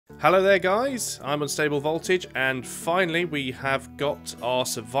Hello there guys, I'm Unstable Voltage and finally we have got our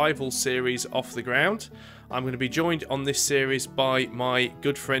survival series off the ground. I'm going to be joined on this series by my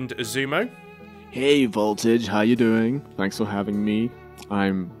good friend Azumo. Hey Voltage, how you doing? Thanks for having me.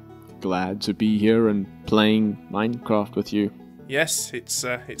 I'm glad to be here and playing Minecraft with you. Yes,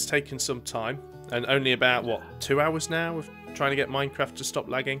 it's taken some time and only about, what, 2 hours now of trying to get Minecraft to stop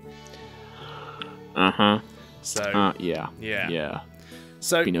lagging? Uh-huh. So, yeah.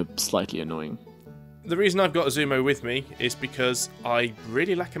 So, Been slightly annoying. The reason I've got Azumo with me is because I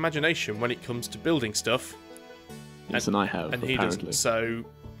really lack imagination when it comes to building stuff. Yes, and I have, and apparently. he doesn't. So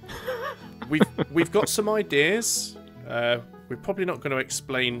we've got some ideas. We're probably not going to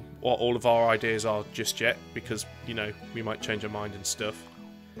explain what all of our ideas are just yet because, you know, we might change our mind and stuff.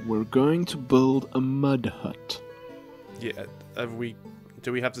 We're going to build a mud hut. Yeah,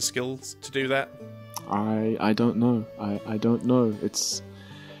 do we have the skills to do that? I don't know. I don't know.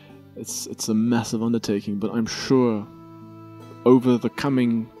 It's a massive undertaking, but I'm sure over the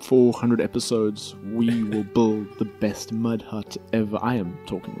coming 400 episodes we will build the best mud hut ever. I am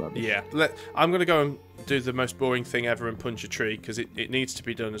talking rubbish. Yeah, I'm going to go and do the most boring thing ever and punch a tree because it needs to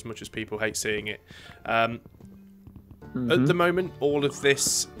be done as much as people hate seeing it. At the moment, all of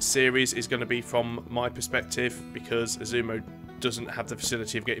this series is going to be from my perspective because Azumo doesn't have the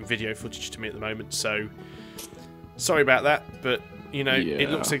facility of getting video footage to me at the moment, so sorry about that, but you know, It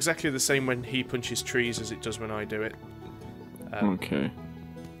looks exactly the same when he punches trees as it does when I do it. Okay.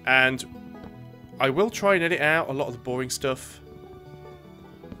 And I will try and edit out a lot of the boring stuff,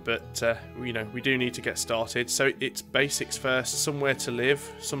 but you know, we do need to get started. So it's basics first: somewhere to live,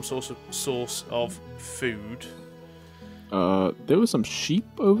 some source of food. There was some sheep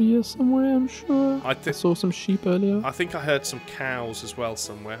over here somewhere, I'm sure. I saw some sheep earlier. I think I heard some cows as well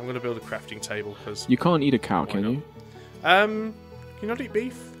somewhere. I'm going to build a crafting table because you can't eat a cow, can you? Can you not eat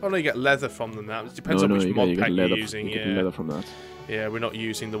beef? Oh no, you get leather from them. That depends on which mod pack you're using. You get leather from that. Yeah, we're not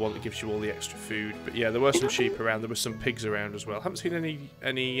using the one that gives you all the extra food. But yeah, there were some sheep around. There were some pigs around as well. Haven't seen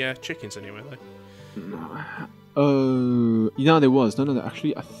any chickens anywhere though. Yeah, there was. No.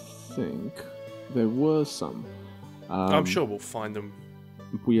 Actually, I think there were some. I'm sure we'll find them.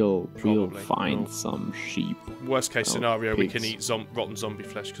 We'll find some sheep. Worst case scenario, pigs. We can eat rotten zombie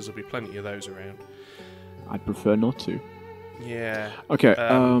flesh because there'll be plenty of those around. I'd prefer not to. Yeah. Okay.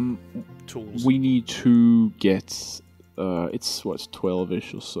 Tools. We need to get. It's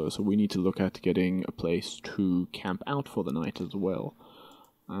 12ish or so. So we need to look at getting a place to camp out for the night as well.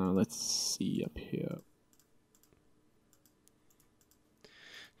 Let's see up here.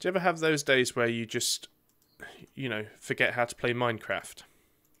 Do you ever have those days where you just, you know, forget how to play Minecraft?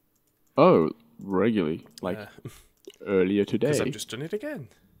 Oh, regularly. Like earlier today. Because I've just done it again.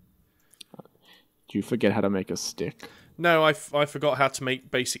 Do you forget how to make a stick? No, I forgot how to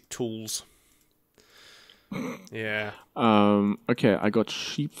make basic tools. Yeah. Okay, I got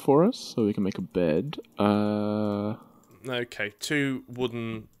sheep for us, so we can make a bed. Okay, 2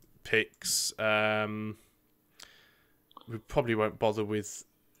 wooden picks. We probably won't bother with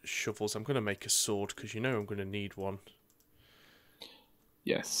shovels. I'm going to make a sword, because you know I'm going to need one.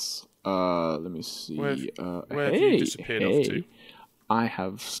 Yes. Let me see. Where have you disappeared off to? I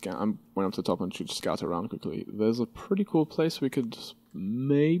have went up to the top and should scout around quickly. There's a pretty cool place we could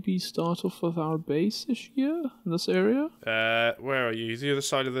maybe start off with our base-ish here in this area. Where are you? The other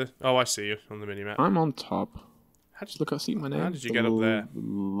side of the... Oh, I see you on the minimap. I'm on top. Look, I see my name. How did you get up there?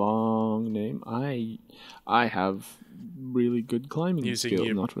 Long name. I have really good climbing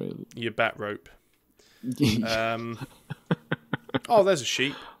skill. Not really. Your bat rope. Oh, there's a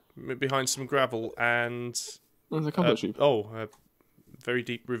sheep behind some gravel and... There's a couple of sheep. Oh, very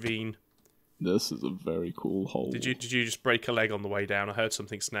deep ravine. This is a very cool hole. Did you just break a leg on the way down? I heard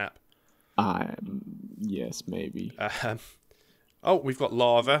something snap. Yes, maybe. Oh, we've got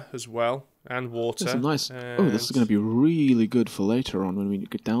lava as well and water. This is nice. Oh, this is going to be really good for later on when we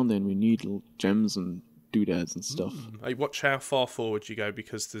get down there and we need little gems and doodads and stuff. Hey, watch how far forward you go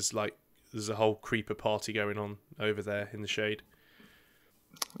because there's a whole creeper party going on over there in the shade.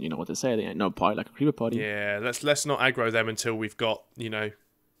 You know what they say, they ain't no party like a creeper party. Yeah, let's not aggro them until we've got, you know,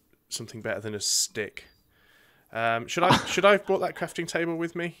 something better than a stick. Should I have brought that crafting table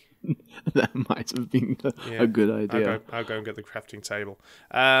with me? That might have been a good idea. I'll go and get the crafting table.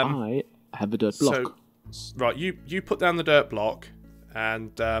 I have a dirt block. So, right, you put down the dirt block,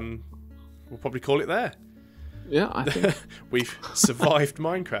 and we'll probably call it there. Yeah, I think we've survived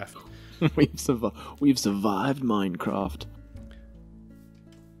Minecraft. We've survived Minecraft.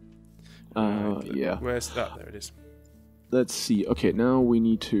 Yeah. Where's that? There it is. Let's see. Okay, now we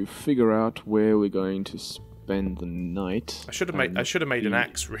need to figure out where we're going to spend the night. I should have made an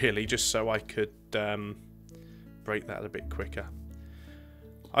axe really, just so I could break that a bit quicker.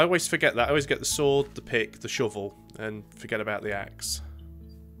 I always forget that. I always get the sword, the pick, the shovel, and forget about the axe.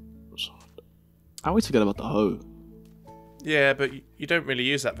 I always forget about the hoe. Yeah, but you don't really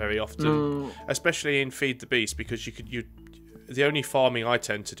use that very often, especially in Feed the Beast, because the only farming I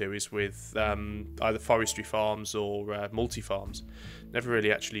tend to do is with either forestry farms or multi-farms. Never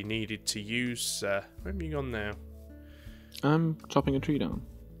really actually needed to use... where have you gone now? I'm chopping a tree down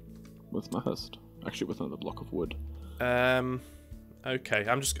with my fist. Actually, with another block of wood. Okay,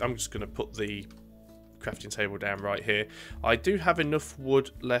 I'm just going to put the crafting table down right here. I do have enough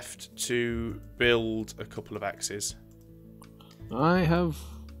wood left to build a couple of axes. I have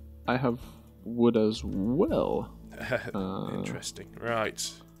wood as well. Interesting. Right.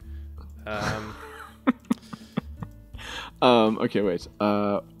 Okay, wait.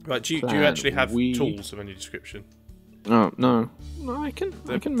 Right. Do you actually have tools of any description? Oh no, I can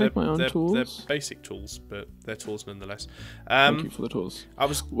make my own tools. They're basic tools, but they're tools nonetheless. Thank you for the tools. I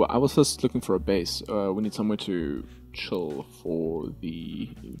was first looking for a base. We need somewhere to chill for the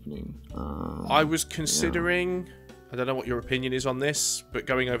evening. I was considering. Yeah. I don't know what your opinion is on this, but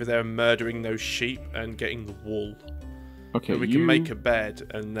going over there and murdering those sheep and getting the wool. Okay, so we can make a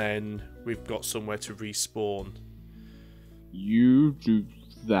bed, and then we've got somewhere to respawn. You do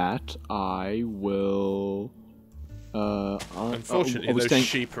that. I will. Unfortunately, those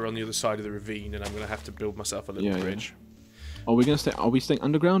sheep are on the other side of the ravine, and I'm going to have to build myself a little bridge. Yeah. Are we staying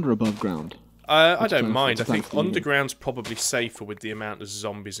underground or above ground? I don't mind. I think underground's probably safer with the amount of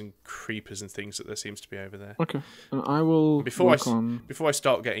zombies and creepers and things that there seems to be over there. Okay, I will. Before I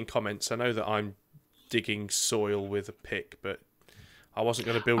start getting comments, I know that I'm digging soil with a pick, but I wasn't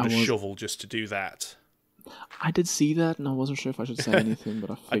going to build a shovel just to do that. I did see that, and I wasn't sure if I should say anything,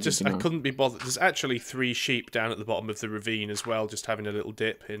 but I figured, I couldn't be bothered. There's actually 3 sheep down at the bottom of the ravine as well, just having a little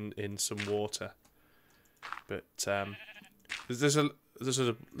dip in some water. But there's a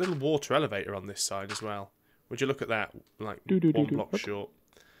little water elevator on this side as well. Would you look at that? Like one block short.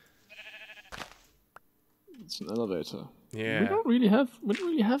 It's an elevator. Yeah. We don't really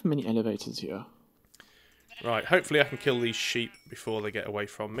have many elevators here. Right. Hopefully, I can kill these sheep before they get away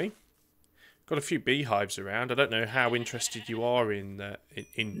from me. Got a few beehives around. I don't know how interested you are in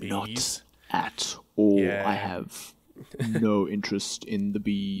bees. Not at all. Yeah. I have no interest in the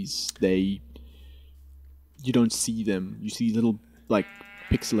bees. You don't see them. You see little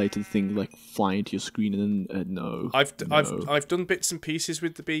pixelated things fly into your screen, and then no. I've done bits and pieces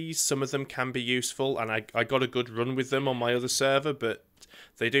with the bees. Some of them can be useful, and I got a good run with them on my other server, but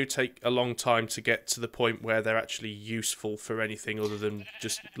they do take a long time to get to the point where they're actually useful for anything other than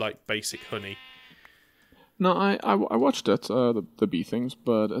just basic honey. No, I watched it, the bee things,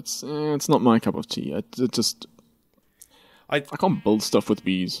 but it's not my cup of tea. I can't build stuff with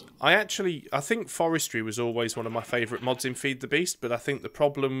bees. I think forestry was always one of my favourite mods in Feed the Beast, but I think the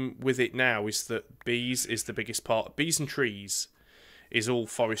problem with it now is that bees is the biggest part. Bees and trees is all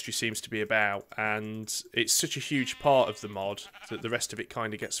forestry seems to be about, and it's such a huge part of the mod that the rest of it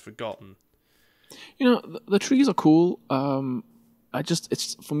kind of gets forgotten. You know, the trees are cool.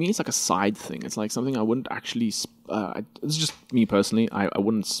 It's for me, it's like a side thing. It's like something I wouldn't actually. It's just me personally. I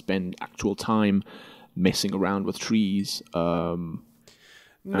wouldn't spend actual time messing around with trees. And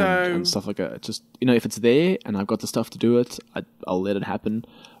stuff like that. Just if it's there and I've got the stuff to do it, I'll let it happen.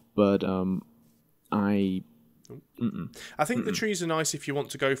 But I think the trees are nice if you want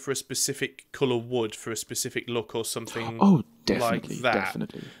to go for a specific colour wood for a specific look or something. Oh, definitely, like that.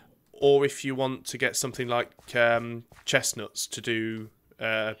 Definitely. Or if you want to get something like chestnuts to do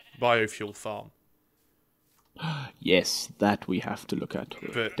biofuel farm. Yes, that we have to lock at.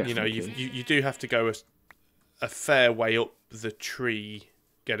 But definitely. you do have to go a fair way up the tree.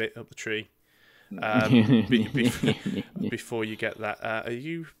 Get it up the tree before you get that.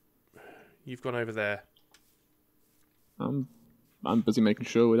 You've gone over there. I'm busy making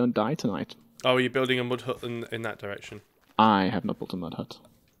sure we don't die tonight. Oh, are you building a mud hut in that direction? I have not built a mud hut.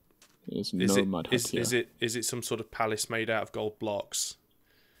 There's no mud hut here. Is it some sort of palace made out of gold blocks?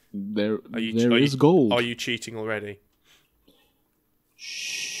 There is gold. Are you cheating already?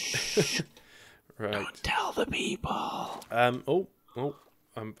 Shh. Right. Don't tell the people.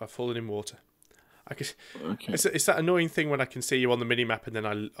 I've fallen in water. Okay. It's that annoying thing when I can see you on the minimap and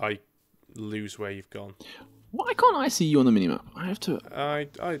then I lose where you've gone. Why can't I see you on the minimap? I have to. I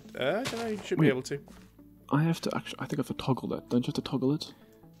don't know. You should be able to. I have to actually. I think I have to toggle that. Don't you have to toggle it?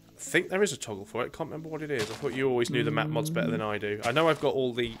 I think there is a toggle for it. I can't remember what it is. I thought you always knew the map mods better than I do. I know I've got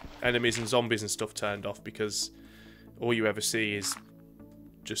all the enemies and zombies and stuff turned off because all you ever see is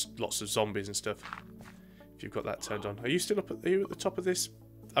just lots of zombies and stuff. If you've got that turned on. Are you still up? Are you at the top of this?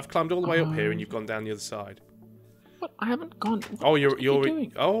 I've climbed all the way up here, and you've gone down the other side. What? I haven't gone. Oh, you're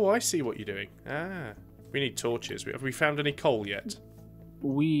doing? Oh, I see what you're doing. Ah, we need torches. Have we found any coal yet?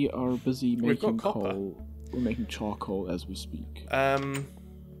 We are busy We've got making copper. coal. We're making charcoal as we speak.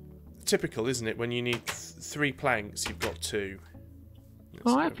 Typical, isn't it? When you need 3 planks, you've got 2.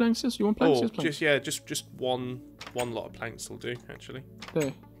 Oh, I have planks. Yes, you want planks? Oh, Yes, planks. just one lot of planks will do. Actually,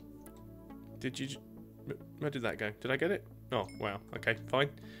 There. did you? Where did that go? Did I get it? Oh, wow. Okay, fine.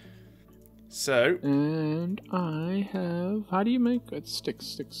 So, And I have. How do you make it?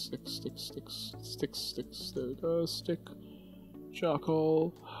 Sticks. There we go. Stick.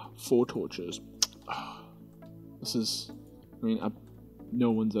 Charcoal. 4 torches. This is. I mean,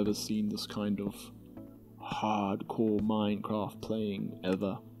 no one's ever seen this kind of hardcore Minecraft playing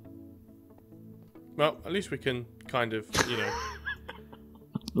ever. well, at least we can kind of,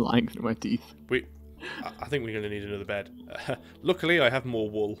 Lying through my teeth. I think we're going to need another bed. Luckily, I have more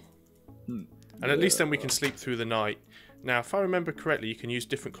wool. And at least then we can sleep through the night. Now, if I remember correctly, you can use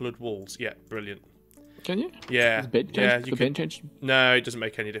different coloured walls. Yeah, brilliant. Can you? Yeah. Does bed change? You bed change? No, it doesn't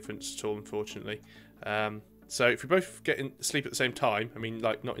make any difference at all, unfortunately. So if we both get in sleep at the same time, I mean,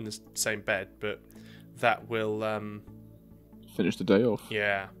 like, not in the same bed, but that will... Finish the day off.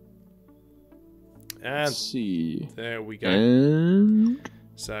 Yeah. And Let's see. there we go. And...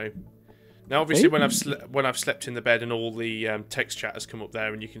 So... Now, obviously, when Hey. I've slept in the bed and all the text chat has come up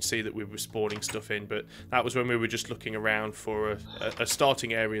there, and you can see that we were spawning stuff in, but that was when we were just looking around for a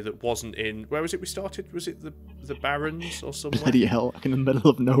starting area that wasn't in. Where was it? We started? Was it the Barrens or somewhere? Bloody hell! Like in the middle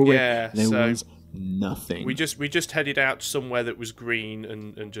of nowhere. Yeah, there so was nothing. we just headed out somewhere that was green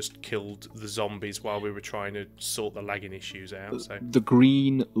and just killed the zombies while we were trying to sort the lagging issues out. So The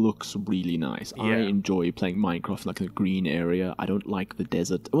green looks really nice. I Yeah. enjoy playing Minecraft in like a green area. I don't like the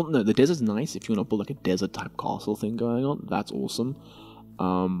desert. Well, no, the desert's nice if you want to put like a desert type castle thing going on. That's awesome.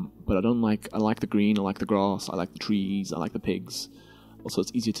 But I don't like. I like the green. I like the grass. I like the trees. I like the pigs. Also,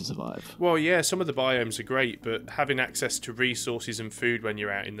 it's easier to survive. well, yeah, some of the biomes are great, but having access to resources and food when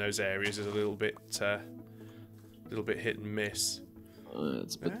you're out in those areas is a little bit hit and miss.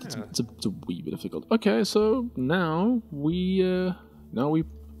 It's a wee bit difficult. Okay, so now we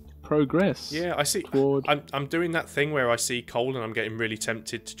progress. Yeah, I see. Toward... I'm doing that thing where I see coal and I'm getting really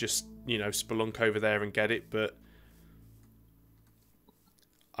tempted to just, spelunk over there and get it, but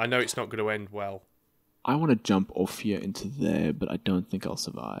I know it's not going to end well. I want to jump off here into there, but I don't think I'll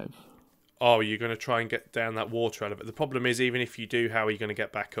survive. Oh, you're going to try and get down that water elevator. The problem is, even if you do, how are you going to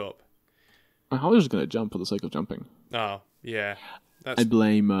get back up? I was just going to jump for the sake of jumping. Oh, yeah. I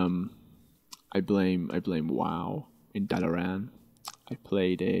blame WoW in Dalaran. I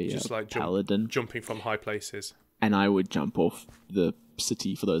played a just like paladin, jumping from high places. and I would jump off the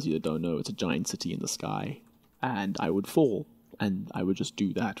city. For those of you that don't know, it's a giant city in the sky, and I would fall, and I would just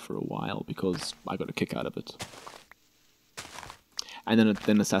do that for a while because I got a kick out of it. And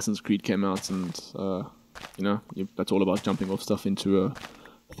then Assassin's Creed came out, and that's all about jumping off stuff into a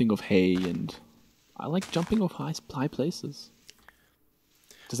thing of hay, and I like jumping off high places.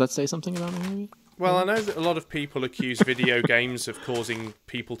 Does that say something about me, maybe? Well, I know that a lot of people accuse video games of causing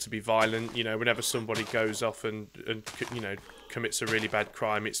people to be violent. Whenever somebody goes off and commits a really bad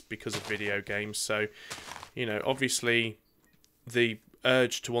crime, it's because of video games. So, obviously, the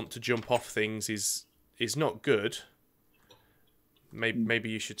urge to want to jump off things is not good. Maybe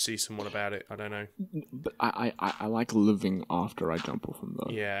you should see someone about it. I don't know. But I like living after I jump off them,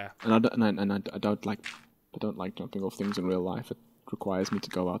 though. Yeah. And I don't like jumping off things in real life. It requires me to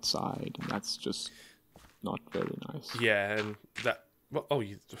go outside, and that's just not very nice. Yeah, and that. Well,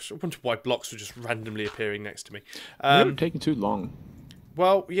 I wonder why blocks were just randomly appearing next to me. You're taking too long.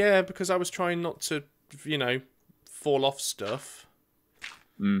 Well, yeah, because I was trying not to, fall off stuff.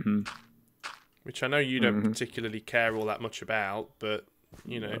 Mm-hmm. Which I know you don't particularly care all that much about, but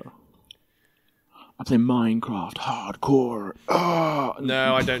I play Minecraft hardcore.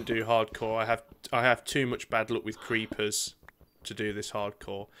 No, I don't do hardcore. I have too much bad luck with creepers to do this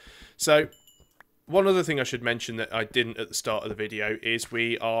hardcore. So, one other thing I should mention that I didn't at the start of the video is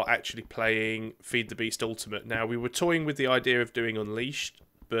we are actually playing Feed the Beast Ultimate. Now, we were toying with the idea of doing Unleashed,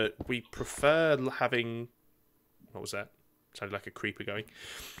 but we prefer having... What was that? Sounded like a creeper going.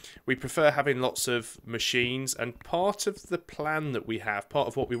 We prefer having lots of machines, and part of the plan that we have, part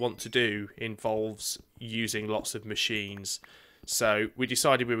of what we want to do, involves using lots of machines. So we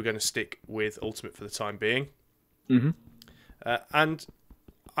decided we were going to stick with Ultimate for the time being. Mm-hmm. And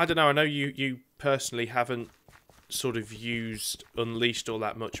I don't know, I know you personally haven't sort of used Unleashed all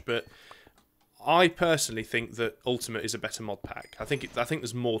that much, but I personally think that Ultimate is a better mod pack. I think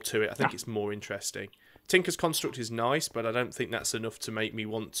there's more to it. I think it's more interesting. Tinker's Construct is nice, but I don't think that's enough to make me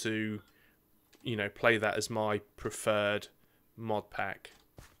want to, play that as my preferred mod pack.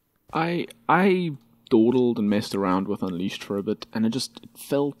 I dawdled and messed around with Unleashed for a bit, and it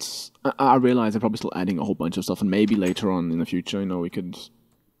felt. I realized they're probably still adding a whole bunch of stuff, and maybe later on in the future, we could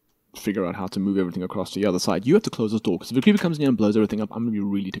figure out how to move everything across to the other side. You have to close this door, because if a creeper comes in and blows everything up, I'm gonna be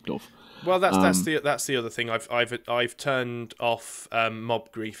really ticked off. Well, that's the other thing. I've turned off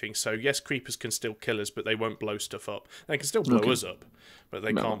mob griefing. So yes, creepers can still kill us, but they won't blow stuff up. They can still blow us up, but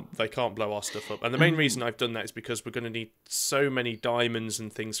they can't blow our stuff up. And the main reason I've done that is because we're going to need so many diamonds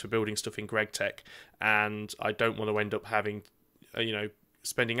and things for building stuff in GregTech, and I don't want to end up having,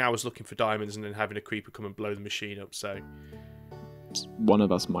 spending hours looking for diamonds and then having a creeper come and blow the machine up. So one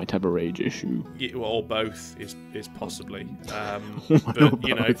of us might have a rage issue. Yeah, or both is possibly.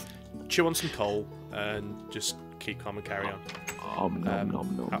 But chew on some coal and just keep calm and carry on.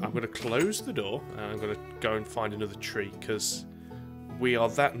 I'm going to close the door and I'm going to go and find another tree, because we are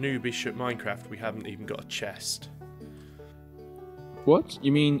that noobish at Minecraft we haven't even got a chest. What?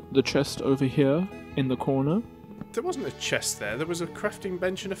 You mean the chest over here in the corner? There wasn't a chest there. There was a crafting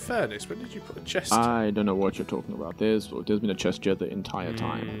bench and a furnace. When did you put a chest? I don't know what you're talking about. There's been a chest here the entire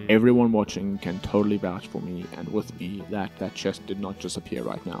time. Everyone watching can totally vouch for me and with me that chest did not just appear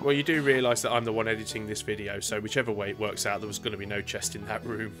right now. Well, you do realise that I'm the one editing this video, so whichever way it works out, there was going to be no chest in that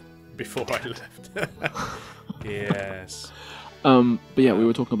room before I left. Yes. But yeah, we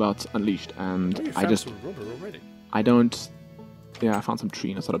were talking about Unleashed, and you found some rubber already. I found some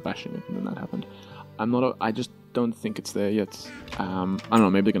tree and I started bashing it, and then that happened. I just don't think it's there yet. I don't know,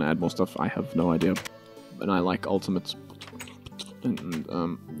 maybe they're going to add more stuff. I have no idea. And I like Ultimates. And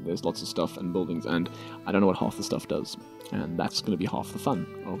there's lots of stuff and buildings, and I don't know what half the stuff does. And that's going to be half the fun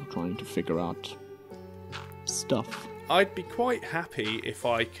of trying to figure out stuff. I'd be quite happy if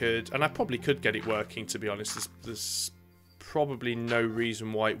I could, and I probably could get it working, to be honest. There's probably no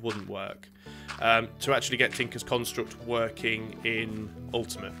reason why it wouldn't work. To actually get Tinker's Construct working in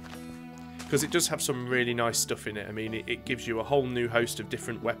Ultimate. Because it does have some really nice stuff in it. I mean, it gives you a whole new host of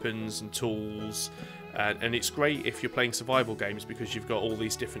different weapons and tools. And it's great if you're playing survival games, because you've got all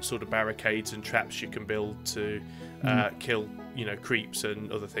these different sort of barricades and traps you can build to kill, creeps and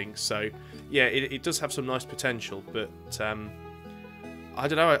other things. So, yeah, it does have some nice potential. But, I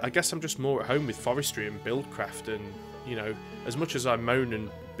don't know, I guess I'm just more at home with forestry and buildcraft. And, as much as I moan and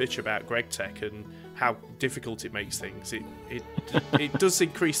bitch about GregTech and how difficult it makes things, it does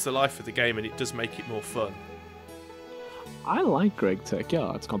increase the life of the game, and it does make it more fun. I like GregTech.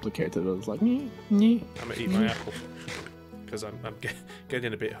 Yeah, it's complicated. It's like, I'm gonna eat my apple because I'm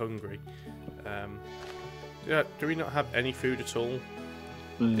getting a bit hungry. Yeah, do we not have any food at all?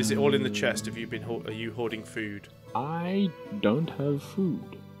 Is it all in the chest? Are you hoarding food? I don't have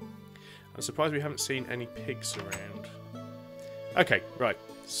food. I'm surprised we haven't seen any pigs around. Okay, right.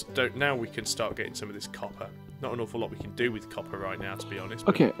 So now we can start getting some of this copper. Not an awful lot we can do with copper right now, to be honest.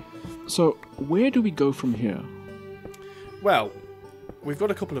 Okay, so where do we go from here? Well, we've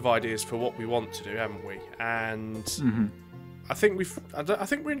got a couple of ideas for what we want to do, haven't we? And I think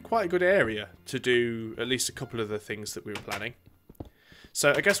we're in quite a good area to do at least a couple of the things that we were planning.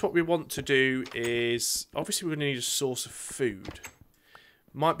 So I guess what we want to do is, obviously we're going to need a source of food.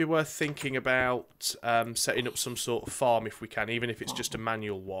 Might be worth thinking about setting up some sort of farm if we can, even if it's just a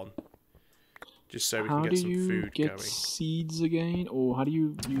manual one. Just so we can get some food going. How do you get seeds again? Or how do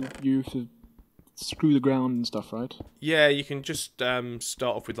you have to screw the ground and stuff, right? Yeah, you can just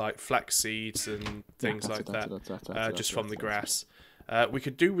start off with like flax seeds and things like that, just from the grass. We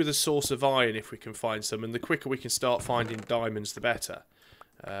could do with a source of iron if we can find some, and the quicker we can start finding diamonds, the better.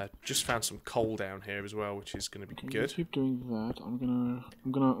 Just found some coal down here as well, which is going to be good. Keep doing that. I'm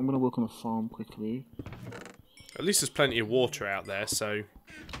gonna work on the farm quickly. At least there's plenty of water out there, so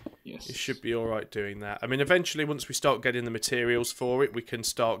yes, it should be all right doing that. I mean, eventually, once we start getting the materials for it, we can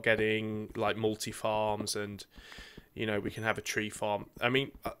start getting like multi-farms, and we can have a tree farm. I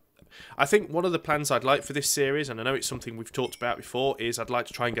mean, I think one of the plans I'd like for this series, and I know it's something we've talked about before, is I'd like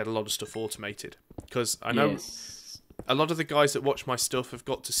to try and get a lot of stuff automated, because I know. Yes. A lot of the guys that watch my stuff have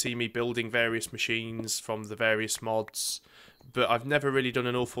got to see me building various machines from the various mods, but I've never really done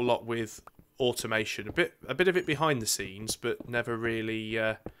an awful lot with automation. A bit of it behind the scenes, but never really,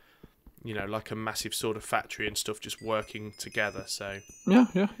 like a massive sort of factory and stuff just working together. So yeah.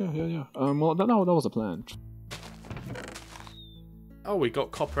 Well, that was a plan. Oh, we got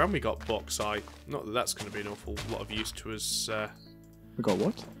copper and we got bauxite. Not that that's going to be an awful lot of use to us. We got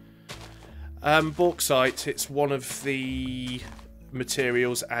what? Bauxite, it's one of the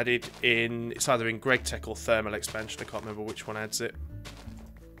materials added in, it's either in GregTech or Thermal Expansion, I can't remember which one adds it.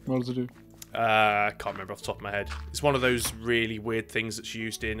 What does it do? I can't remember off the top of my head. It's one of those really weird things that's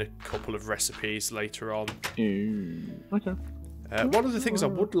used in a couple of recipes later on. Okay. One of the things I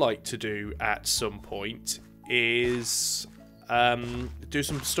would like to do at some point is do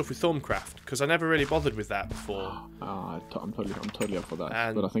some stuff with Thorncraft, because I never really bothered with that before. I'm totally up for that.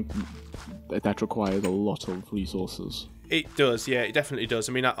 And but I think that requires a lot of resources. It does, yeah, it definitely does.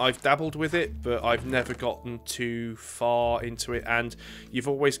 I mean, I've dabbled with it, but I've never gotten too far into it, and you've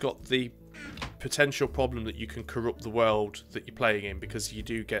always got the potential problem that you can corrupt the world that you're playing in, because you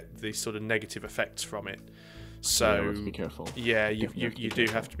do get these sort of negative effects from it. So yeah, let's be careful. Yeah, you do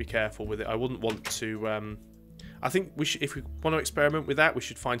have to be careful with it. I wouldn't want to. I think we should, if we want to experiment with that, we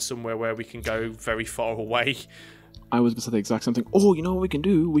should find somewhere where we can go very far away. I was gonna say the exact same thing. Oh, you know what we can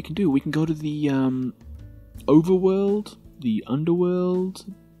do? We can go to the overworld, the underworld.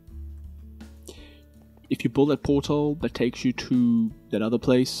 If you build that portal that takes you to that other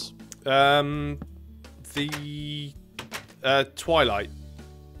place. The Twilight.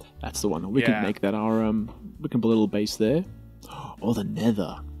 That's the one. We can make that our we can build a little base there. Or the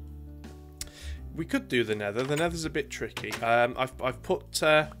Nether. We could do the Nether. The Nether's a bit tricky. I've put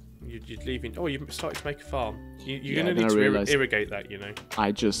you're leaving. Oh, you've started to make a farm. You're going to need to irrigate that, you know.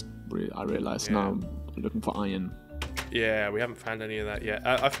 I realised now I'm looking for iron. Yeah, we haven't found any of that yet.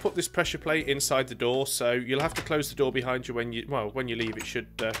 I've put this pressure plate inside the door, so you'll have to close the door behind you when you leave. It should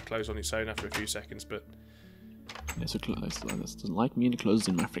close on its own after a few seconds, but. Yes, it doesn't like me and it closes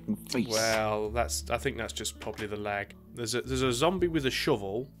in my freaking face. Well, I think that's just probably the lag. There's a zombie with a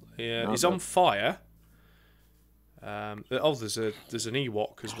shovel. Yeah, he's on fire. There's an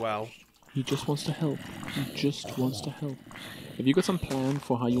Ewok as well. He just wants to help. Have you got some plan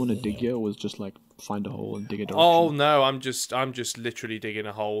for how you want to dig here, or was just like find a hole and dig a direction? Oh no, I'm just literally digging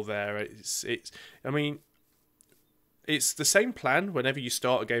a hole there. It's the same plan whenever you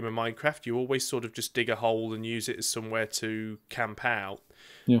start a game of Minecraft. You always sort of just dig a hole and use it as somewhere to camp out.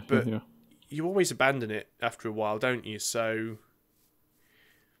 Yeah, but you always abandon it after a while, don't you? So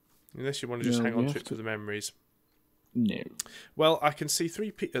unless you want to just hang on to it for the memories. No. Well, I can see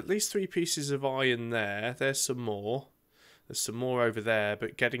at least 3 pieces of iron there. There's some more. There's some more over there,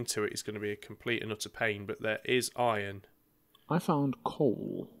 but getting to it is going to be a complete and utter pain. But there is iron. I found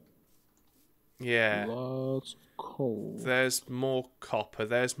coal. Yeah. Lots of coal. There's more copper.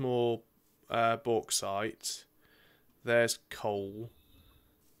 There's more bauxite. There's coal.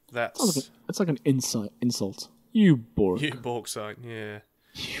 That's like an insult. You bauxite, yeah.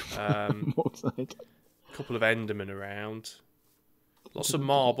 Bauxite. A couple of Endermen around. Lots of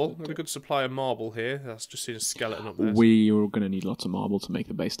marble. Got a good supply of marble here. That's just seen a skeleton up there. We are going to need lots of marble to make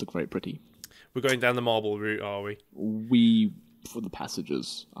the base look very pretty. We're going down the marble route, are we? For the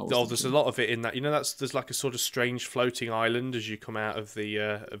passages. There's a lot of it in that. You know, there's like a sort of strange floating island as you come out of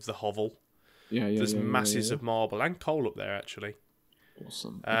the hovel. Yeah. There's masses of marble and coal up there, actually.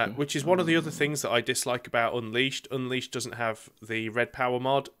 Awesome. Which is one of the other things that I dislike about Unleashed. Unleashed doesn't have the Red Power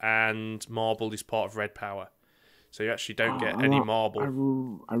mod, and marble is part of Red Power. So you actually don't get any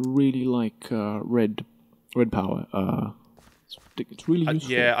marble. I really like red power. It's really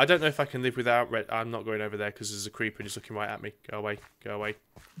useful. Yeah, I don't know if I can live without red. I'm not going over there because there's a creeper and he's looking right at me. Go away.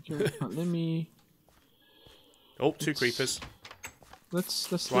 Okay, let me. Oh, 2 creepers. Let's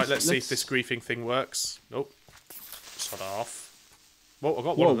see if this griefing thing works. Nope. Sod off. Whoa, I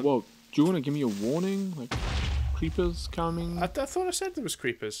got one of them. Whoa. Do you want to give me a warning? Like, creepers coming? I thought I said there was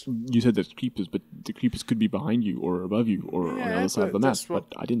creepers. You said there's creepers, but the creepers could be behind you or above you or on the other side of the map. But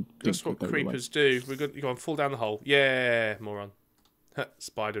I didn't think that's what creepers do. We're going to go and fall down the hole. Yeah, moron.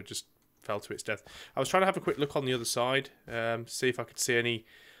 Spider just fell to its death. I was trying to have a quick look on the other side, see if I could see any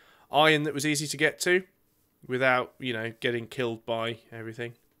iron that was easy to get to without, getting killed by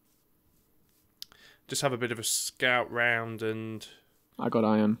everything. Just have a bit of a scout round and... I got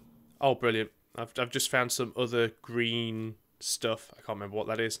iron. Oh, brilliant. I've just found some other green stuff. I can't remember what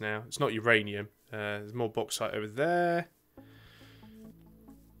that is now. It's not uranium. There's more bauxite over there.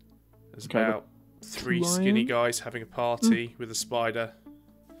 There's about 3 skinny guys having a party with a spider.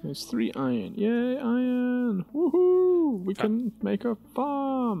 There's 3 iron. Yay, iron! Woohoo! We can make a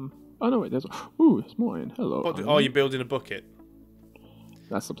farm. Oh no, wait. There's more iron. Hello. Oh, you're building a bucket.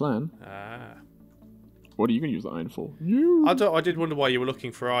 That's the plan. Ah. What are you going to use the iron for? I did wonder why you were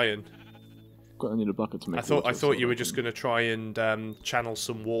looking for iron. I need a bucket to make. I thought you were just going to try and channel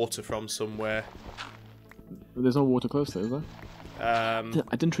some water from somewhere. There's no water close there, is there? I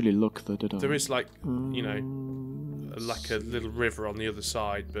didn't really look though, did I? There is like a little river on the other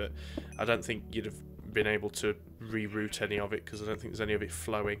side, but I don't think you'd have been able to reroute any of it because I don't think there's any of it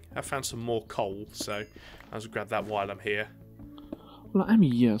flowing. I found some more coal, so I'll just grab that while I'm here. Well, I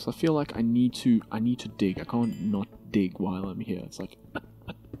mean, yes. I feel like I need to dig. I can't not dig while I'm here. It's like,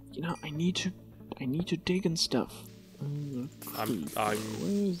 you know, I need to dig and stuff. Where's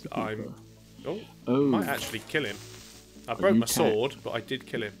the creeper? I might actually kill him. I broke my sword, but I did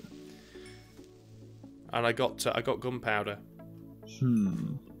kill him. And I got gunpowder.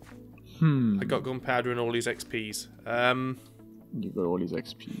 I got gunpowder and all these XPs. You got all these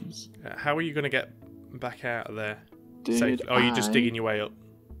XPs. How are you going to get back out of there? Are you just digging your way up?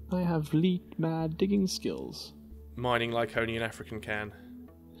 I have mad digging skills. Mining like only an African can.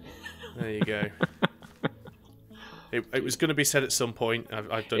 There you go. It was going to be said at some point.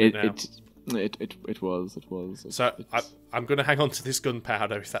 I've done it now. It was. So I'm going to hang on to this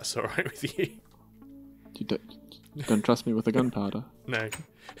gunpowder if that's all right with you. You don't trust me with the gunpowder? No.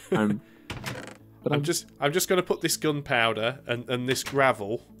 I'm just going to put this gunpowder and this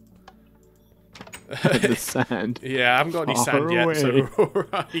gravel. The sand. Yeah, I haven't got any sand yet, so we're all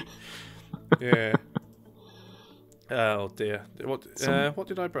right. Yeah. Oh dear. What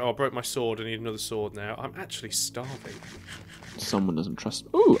did I break? Oh, I broke my sword. I need another sword now. I'm actually starving. Someone doesn't trust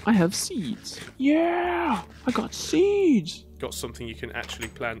me. Ooh, I have seeds. Yeah! I got seeds! Got something you can actually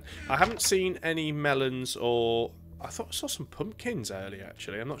plant. I haven't seen any melons or... I thought I saw some pumpkins earlier,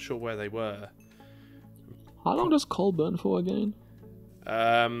 actually. I'm not sure where they were. How long does coal burn for again?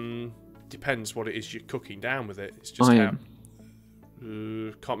 Depends what it is you're cooking down with it. It's just iron.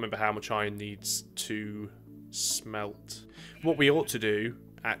 Can't remember how much iron needs to smelt. What we ought to do,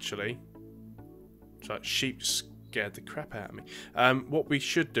 actually... So sheep scared the crap out of me. What we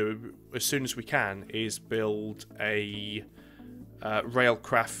should do, as soon as we can, is build a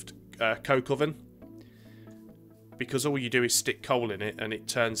railcraft coke oven. Because all you do is stick coal in it, and it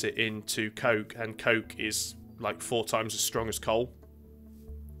turns it into coke, and coke is like 4 times as strong as coal.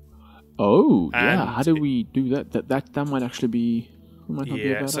 Oh, yeah. How do we do that? That might actually be...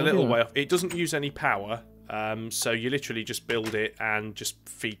 Yeah, it's a little way off. It doesn't use any power, so you literally just build it and just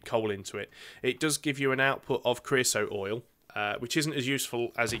feed coal into it. It does give you an output of creosote oil, which isn't as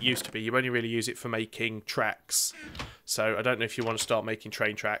useful as it used to be. You only really use it for making tracks. So I don't know if you want to start making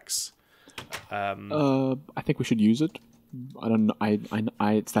train tracks. I think we should use it. I don't know.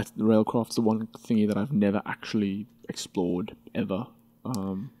 It's that railcraft's the one thingy that I've never actually explored ever.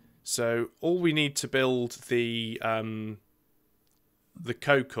 So all we need to build the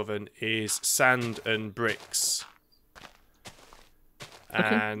coke oven is sand and bricks.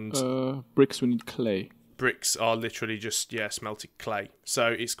 And bricks, we need clay. Bricks are literally just smelted clay. So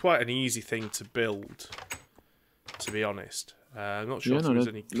it's quite an easy thing to build, to be honest. I'm not sure if there's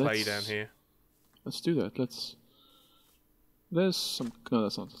any clay down here. Let's do that. There's some. No,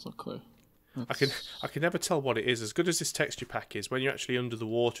 that's not clay. I can never tell what it is. As good as this texture pack is, when you're actually under the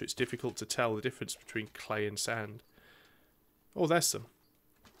water, it's difficult to tell the difference between clay and sand. Oh, there's some.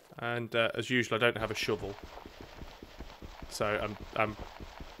 And as usual, I don't have a shovel, so I'm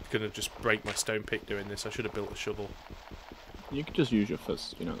gonna just break my stone pick doing this. I should have built a shovel. You could just use your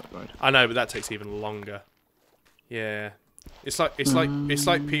fist. You know that, right? I know, but that takes even longer. Yeah, it's like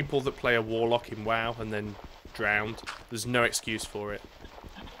people that play a warlock in WoW and then drowned. There's no excuse for it.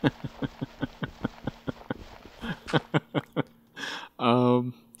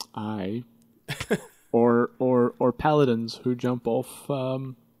 or paladins who jump off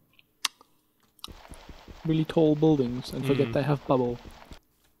really tall buildings and forget they have bubble.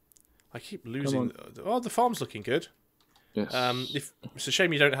 I keep losing. Oh, the farm's looking good. Yes. It's a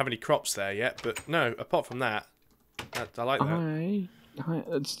shame you don't have any crops there yet, but no. Apart from that, I like that.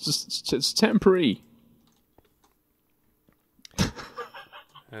 It's temporary.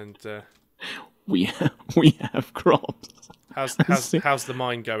 And we have crops. How's the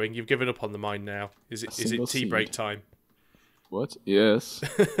mine going? You've given up on the mine now. Is it tea break time? What? Yes.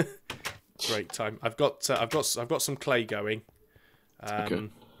 Break time. I've got some clay going. Okay.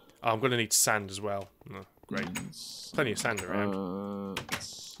 I'm going to need sand as well. Oh, great. Plenty of sand around.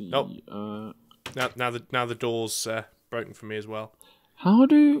 Let's see. Oh. Now the door's broken for me as well. How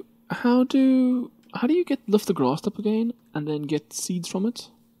do you lift the grass up again and then get seeds from it?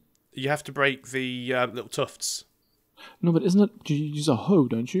 You have to break the little tufts. No, but isn't it? You use a hoe,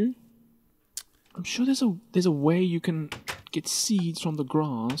 don't you? I'm sure there's a way you can get seeds from the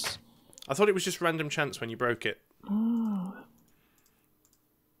grass. I thought it was just random chance when you broke it. Oh.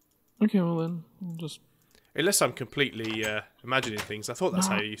 Okay, well then, I'll just... Unless I'm completely imagining things. I thought that's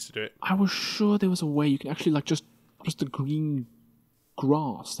how you used to do it. I was sure there was a way you can actually, like, just the green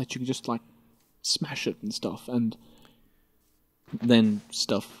grass that you can just, like, smash it and stuff, and then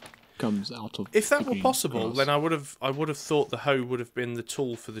stuff comes out of. If that were possible, grass. then I would have thought the hoe would have been the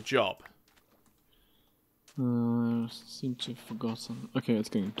tool for the job. Seem to have forgotten. Okay, it's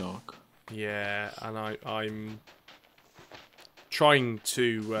getting dark. Yeah, and I'm trying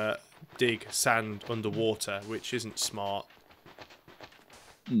to dig sand underwater, which isn't smart.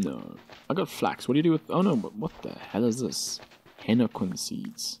 No. I got flax. What do you do with... Oh no, but what the hell is this? Hennequin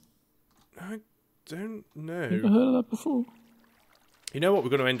seeds. I don't Never know. heard of that before. You know what we're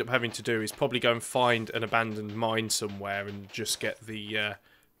going to end up having to do is probably go and find an abandoned mine somewhere and just get the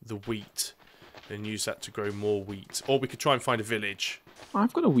wheat and use that to grow more wheat. Or we could try and find a village.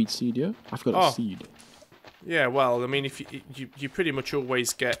 I've got a wheat seed, yeah? I've got a seed. Yeah, well, I mean, if you pretty much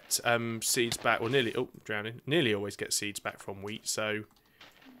always get seeds back, or nearly... Oh, drowning. Nearly always get seeds back from wheat, so...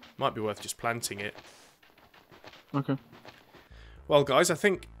 Might be worth just planting it. Okay. Well, guys, I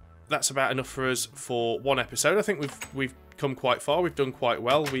think that's about enough for us for one episode. I think we've come quite far. We've done quite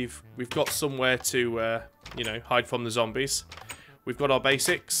well. We've got somewhere to you know, hide from the zombies. We've got our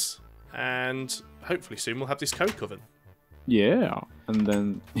basics, and hopefully soon we'll have this coke oven. Yeah, and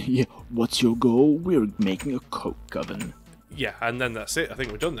then yeah. What's your goal? We're making a coke oven. Yeah, and then that's it. I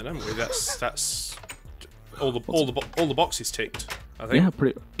think we're done then, haven't we? That's all the boxes ticked. I think. Yeah,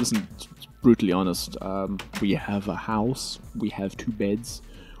 pretty. Listen, brutally honest. We have a house. We have 2 beds.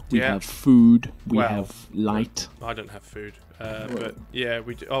 We have food. We have light. I don't have food, but yeah,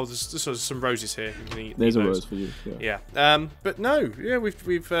 we do. Oh, there's some roses here. There's a rose for you. Yeah. But no. Yeah, we've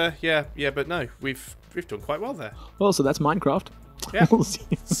but no, we've done quite well there. Well, so that's Minecraft. Yeah. We'll see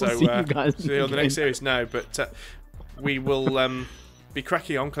you guys see you on the next series. No, but we will be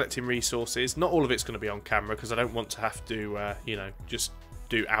cracking on collecting resources. Not all of it's going to be on camera because I don't want to have to, you know, just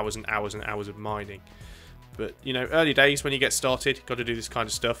do hours and hours and hours of mining. But, you know, early days when you get started, got to do this kind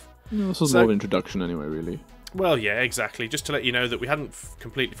of stuff. No, this was more of an introduction anyway, really. Well, yeah, exactly. Just to let you know that we hadn't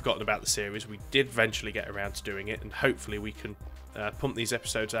completely forgotten about the series. We did eventually get around to doing it, and hopefully we can pump these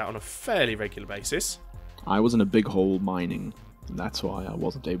episodes out on a fairly regular basis. I was in a big hole mining, and that's why I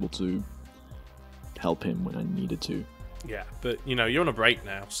wasn't able to help him when I needed to. Yeah, but, you know, you're on a break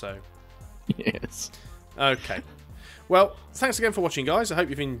now, so... Yes. Okay. Well, thanks again for watching, guys. I hope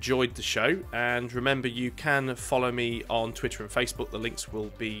you've enjoyed the show. And remember, you can follow me on Twitter and Facebook. The links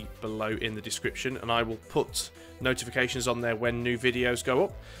will be below in the description. And I will put notifications on there when new videos go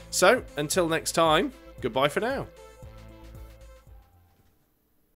up. So, until next time, goodbye for now.